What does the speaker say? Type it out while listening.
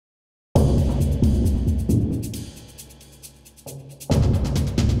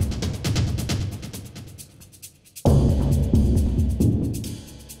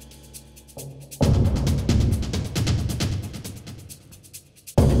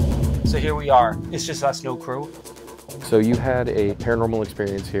So here we are. It's just us, no crew. So you had a paranormal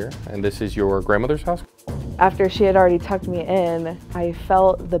experience here, and this is your grandmother's house? After she had already tucked me in, I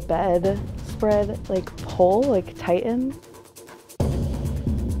felt the bed spread, like pull, like tighten.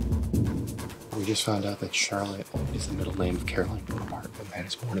 We just found out that Charlotte is the middle name of Caroline Bonaparte, and that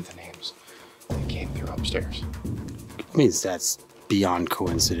is one of the names that came through upstairs. I mean, that's beyond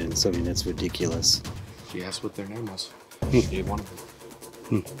coincidence. I mean, that's ridiculous. She asked what their name was. She gave one of them.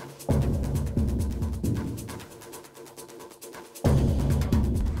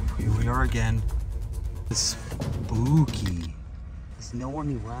 Here we are again. Spooky. There's no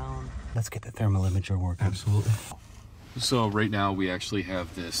one around. Let's get the thermal imager working. Absolutely. So right now we actually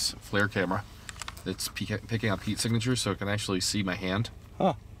have this flare camera that's picking up heat signatures, so it can actually see my hand.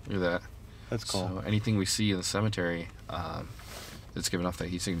 Huh. Look at that. That's cool. So anything we see in the cemetery that's giving off that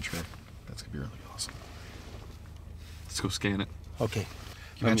heat signature, that's gonna be really awesome. Let's go scan it. Okay.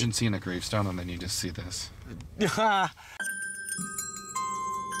 Imagine seeing a gravestone and then you just see this. You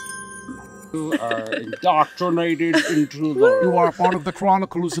are indoctrinated into the... You are part of the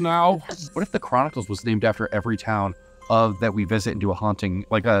Chronicles now. What if the Chronicles was named after every town that we visit and do a haunting,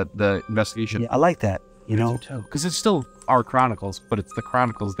 like the investigation? Yeah, I like that, you know? Because it's still our Chronicles, but it's the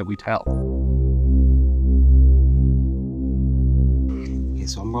Chronicles that we tell. Okay,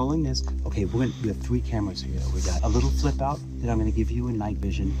 so I'm rolling this. Okay, we have 3 cameras here. We got a little flip out that I'm gonna give you in night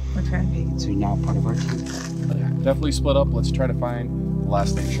vision. Okay. So you're now part of our team. Definitely split up. Let's try to find the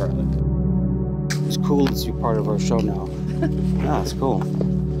last name Charlotte. It's cool that you're part of our show now. Ah, it's cool.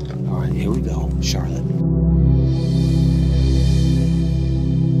 All right, here we go. Charlotte.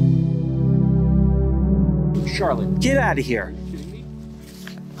 Charlotte. Get out of here.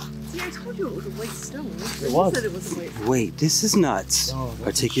 See, I told you it was a white stone. It was. Said it was white. Wait, this is nuts. Oh,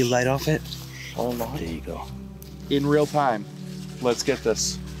 Take your light off it. Oh my. There you go. In real time. Let's get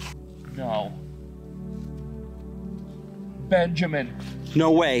this. No. Benjamin.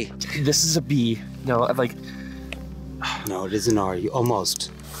 No way. This is a B. No, like. No, it is an R. You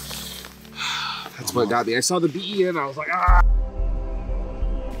almost. That's what got me. I saw the B and I was like, ah.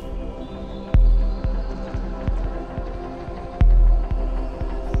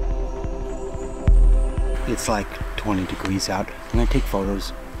 It's like 20 degrees out. I'm gonna take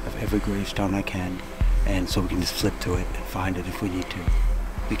photos of every gravestone I can, and so we can just flip to it and find it if we need to.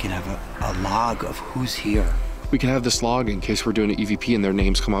 We can have a log of who's here. We can have this log in case we're doing an EVP and their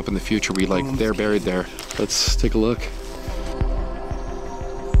names come up in the future. We like, they're buried there. Let's take a look.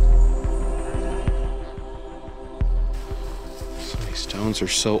 So these stones are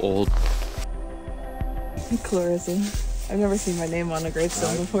so old. Clarissa. I've never seen my name on a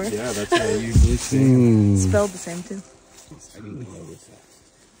gravestone before. Yeah, that's a unique thing. Spelled the same too.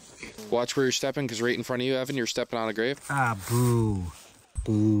 Watch where you're stepping, because right in front of you, Evan, you're stepping on a grave. Ah, boo.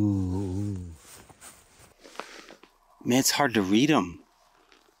 Boo. Man, it's hard to read them.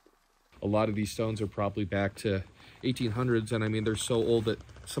 A lot of these stones are probably back to 1800s, and I mean, they're so old that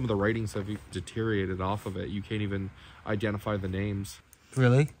some of the writings have deteriorated off of it. You can't even identify the names.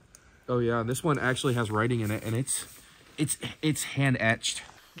 Really? Oh yeah, this one actually has writing in it, and it's hand etched.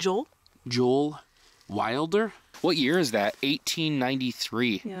 Joel Wilder? What year is that?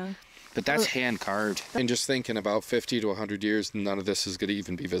 1893. Yeah. But that's hand carved. And just think, in about 50 to 100 years, none of this is going to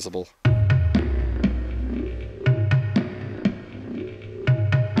even be visible.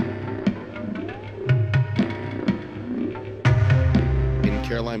 In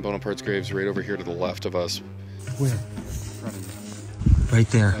Caroline Bonaparte's grave's right over here to the left of us. Where? Right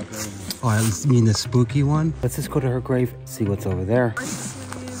there. Oh, I mean the spooky one? Let's just go to her grave, see what's over there.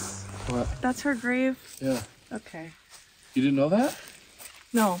 What? That's her grave? Yeah. Okay. You didn't know that?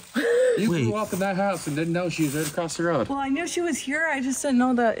 No. You Wait. grew up in that house and didn't know she was right across the road. Well, I knew she was here. I just didn't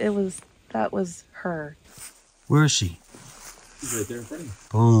know that that was her. Where is she? She's right there in front of you.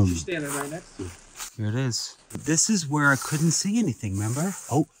 Boom. She's standing right next to you. Here it is. This is where I couldn't see anything, remember?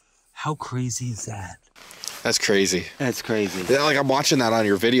 Oh, how crazy is that? That's crazy. That's crazy. Yeah, like I'm watching that on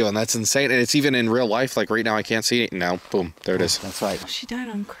your video and that's insane. And it's even in real life. Like right now I can't see it. Now, boom, there it is. That's right. She died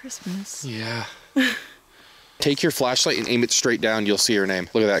on Christmas. Yeah. Take your flashlight and aim it straight down. You'll see her name.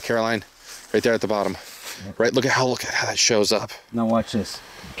 Look at that, Caroline. Right there at the bottom. Right, look at how that shows up. Now watch this.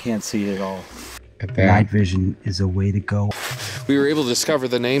 Can't see it at all. At that. Night vision is a way to go. We were able to discover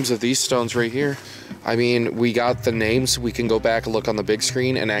the names of these stones right here. I mean, we got the names. We can go back and look on the big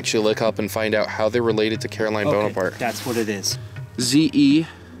screen and actually look up and find out how they're related to Caroline Bonaparte. That's what it is. Z.E.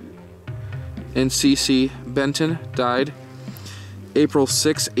 and C.C. Benton died April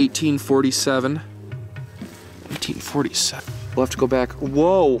 6, 1847. 1847. We'll have to go back.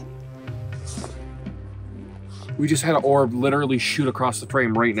 Whoa! We just had an orb literally shoot across the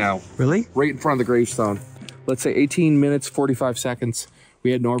frame right now. Really? Right in front of the gravestone. Let's say 18 minutes, 45 seconds.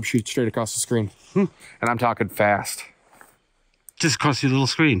 We had an orb shoot straight across the screen. And I'm talking fast. Just across your little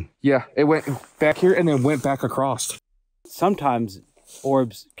screen. Yeah, it went back here and then went back across. Sometimes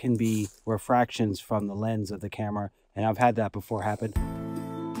orbs can be refractions from the lens of the camera, and I've had that before happen.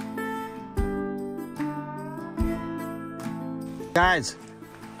 Guys,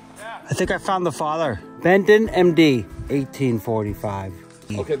 I think I found the father. Benton, MD, 1845.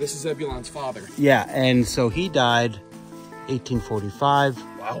 Okay, this is Zebulon's father. Yeah, and so he died 1845.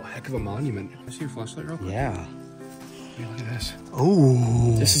 Wow, heck of a monument. Can I see your flashlight real quick? Yeah. Hey, look at this.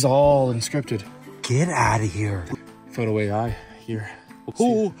 Oh. This is all inscripted. Get out of here. Photo AI here.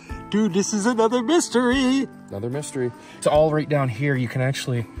 Oh, dude, this is another mystery. Another mystery. It's all right down here. You can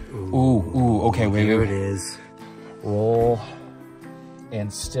actually... Ooh, okay, wait. Here it is. Roll.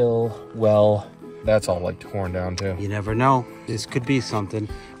 And still, well, that's all like torn down too. You never know. This could be something.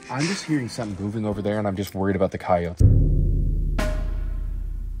 I'm just hearing something moving over there and I'm just worried about the coyotes.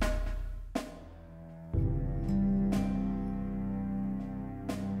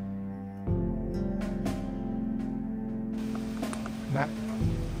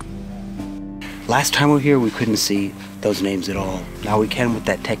 Last time we were here, we couldn't see those names at all. Now we can with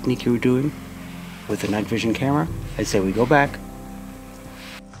that technique you were doing with the night vision camera. I'd say we go back.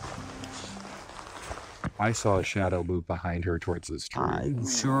 I saw a shadow move behind her towards this tree. I'm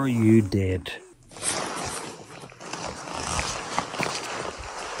sure you did.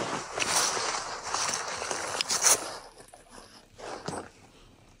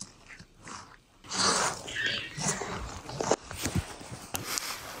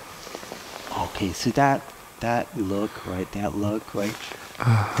 Okay, so that look, right? That look, right?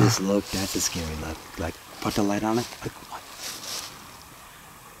 This look, that's a scary look. Like, put the light on it. Like, what?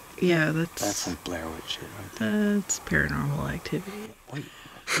 Yeah, That's like Blair Witch shit, right there. That's paranormal activity. Wait,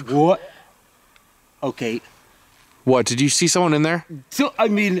 what? Okay. What, did you see someone in there? So, I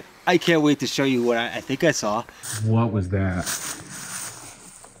mean, I can't wait to show you what I think I saw. What was that?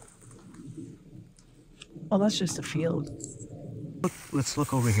 Well, that's just a field. Look, let's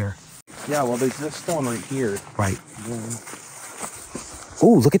look over here. Yeah, well, there's this stone right here. Right.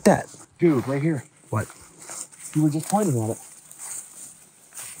 Oh, look at that. Dude, right here. What? You were just pointing at it.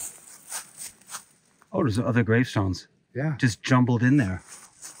 Oh, there's other gravestones. Yeah. Just jumbled in there.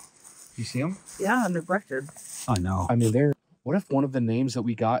 You see them? Yeah, neglected. Oh, no. I mean, they're... What if one of the names that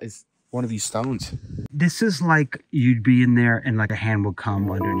we got is one of these stones? This is like you'd be in there and like a hand would come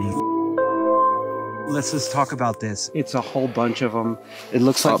underneath. Let's just talk about this. It's a whole bunch of them. It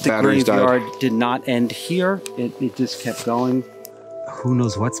looks like the graveyard did not end here. It just kept going. Who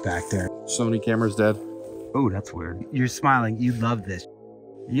knows what's back there? Sony camera's dead. Oh, that's weird. You're smiling. You love this.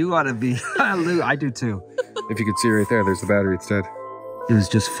 You ought to be. I do too. If you could see right there, there's the battery. It's dead. It was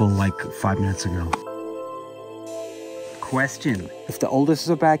just full like 5 minutes ago. Question. If the oldest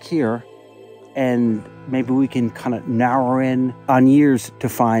are back here, and maybe we can kind of narrow in on years to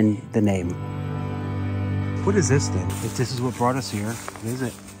find the name. What is this then? If this is what brought us here, what is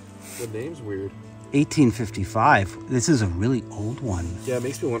it? The name's weird. 1855. This is a really old one. Yeah, it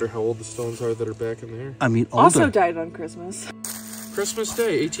makes me wonder how old the stones are that are back in there. I mean, older. Also died on Christmas. Christmas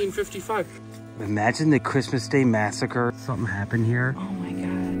Day, 1855. Imagine the Christmas Day massacre. Something happened here. Oh my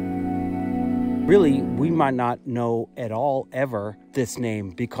god. Really, we might not know at all ever this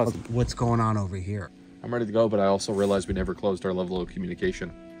name because of what's going on over here. I'm ready to go, but I also realized we never closed our level of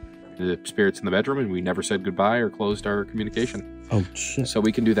communication. The spirit's in the bedroom, and we never said goodbye or closed our communication. Oh, shit. So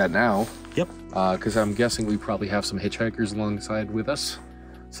we can do that now. Yep. Because I'm guessing we probably have some hitchhikers alongside with us.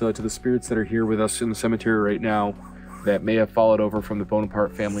 So to the spirits that are here with us in the cemetery right now, that may have followed over from the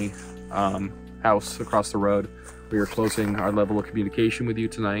Bonaparte family house across the road, we are closing our level of communication with you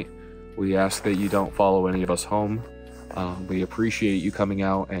tonight. We ask that you don't follow any of us home. We appreciate you coming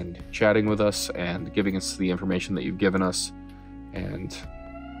out and chatting with us and giving us the information that you've given us. And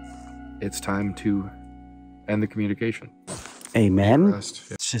it's time to end the communication. Amen. Rest.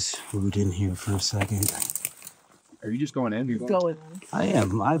 Yeah. Let's just root in here for a second. Are you just going in? You're going Going. I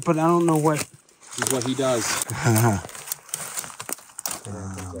am, but I don't know what. This is what he does.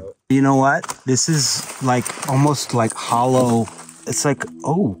 You know what? This is like almost like hollow. It's like,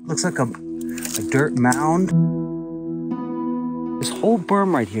 oh, looks like a dirt mound. This whole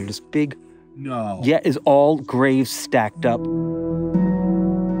berm right here, this big, No. yeah, is all graves stacked up.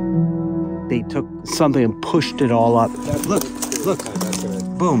 They took something and pushed it all up. Look,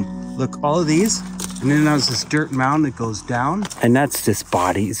 boom. Look, all of these. And then there's this dirt mound that goes down. And that's just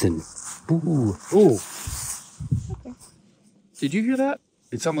bodies and, ooh. Did you hear that?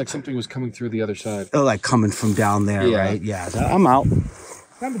 It sounded like something was coming through the other side. Oh, like coming from down there, Yeah. right? Yeah, I'm out.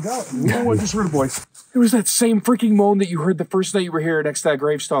 Time to go. You know what I just heard a voice? It was that same freaking moan that you heard the first night you were here next to that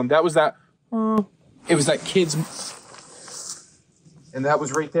gravestone. That was that. It was that kid's. And that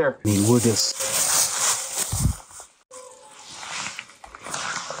was right there. I mean, we're just.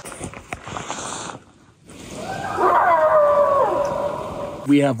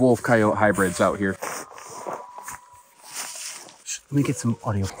 We have wolf coyote hybrids out here. Let me get some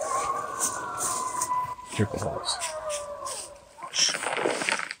audio. Here goes.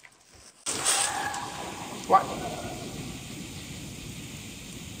 What?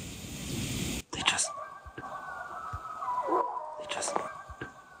 They just.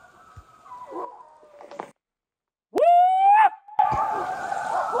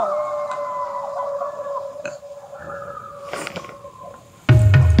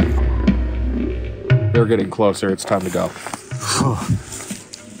 They're getting closer. It's time to go.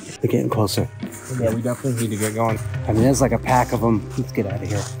 They're getting closer. Yeah, we definitely need to get going. I mean, there's like a pack of them. Let's get out of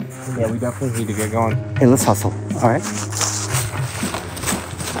here. Yeah, we definitely need to get going. Hey, let's hustle. All right.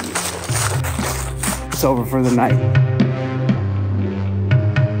 It's over for the night.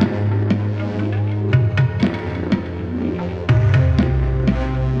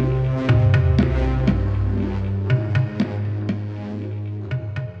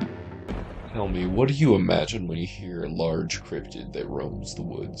 Tell me, what do you imagine when you hear a large cryptid that roams the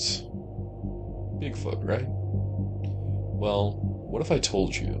woods? Bigfoot, right? Well, what if I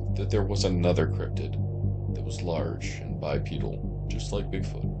told you that there was another cryptid that was large and bipedal, just like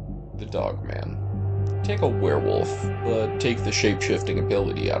Bigfoot? The Dogman. Take a werewolf, but take the shape-shifting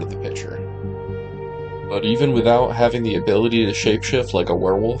ability out of the picture. But even without having the ability to shapeshift like a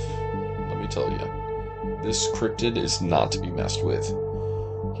werewolf, let me tell you, this cryptid is not to be messed with.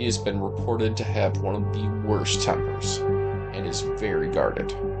 He has been reported to have one of the worst tempers, and is very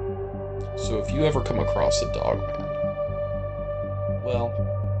guarded. So if you ever come across a Dogman, well,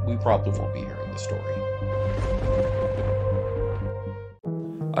 we probably won't be hearing the story.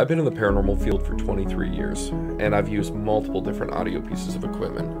 I've been in the paranormal field for 23 years, and I've used multiple different audio pieces of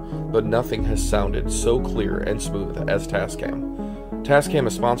equipment, but nothing has sounded so clear and smooth as Tascam. Tascam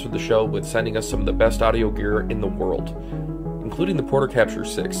has sponsored the show with sending us some of the best audio gear in the world, including the Porter Capture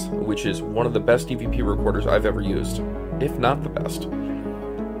 6, which is one of the best EVP recorders I've ever used, if not the best.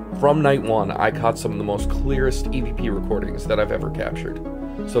 From night one, I caught some of the most clearest EVP recordings that I've ever captured.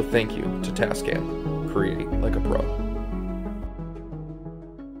 So thank you to Tascam. Create like a pro.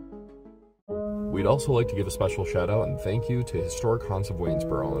 We'd also like to give a special shout out and thank you to Historic Haunts of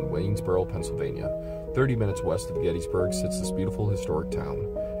Waynesboro in Waynesboro, Pennsylvania. 30 minutes west of Gettysburg sits this beautiful historic town,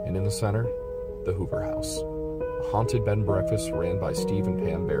 and in the center, the Hoover House. A haunted bed and breakfast ran by Steve and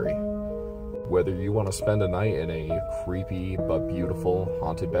Pam Berry. Whether you want to spend a night in a creepy but beautiful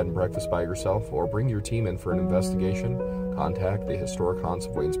haunted bed and breakfast by yourself or bring your team in for an investigation, contact the Historic Haunts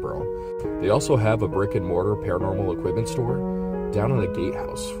of Waynesboro. They also have a brick and mortar paranormal equipment store down in a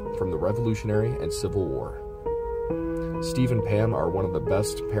gatehouse from the Revolutionary and Civil War. Steve and Pam are one of the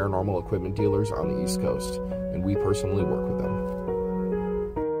best paranormal equipment dealers on the East Coast, and we personally work with them.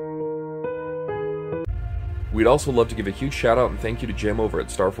 We'd also love to give a huge shout out and thank you to Jim over at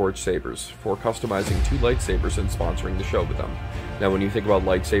Starforge Sabers for customizing 2 lightsabers and sponsoring the show with them. Now when you think about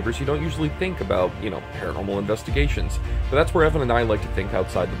lightsabers, you don't usually think about, paranormal investigations, but that's where Evan and I like to think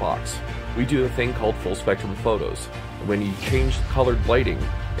outside the box. We do a thing called full spectrum photos. When you change the colored lighting,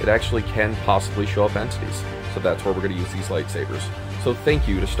 it actually can possibly show up entities. So that's where we're going to use these lightsabers. So thank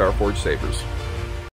you to Starforge Sabers.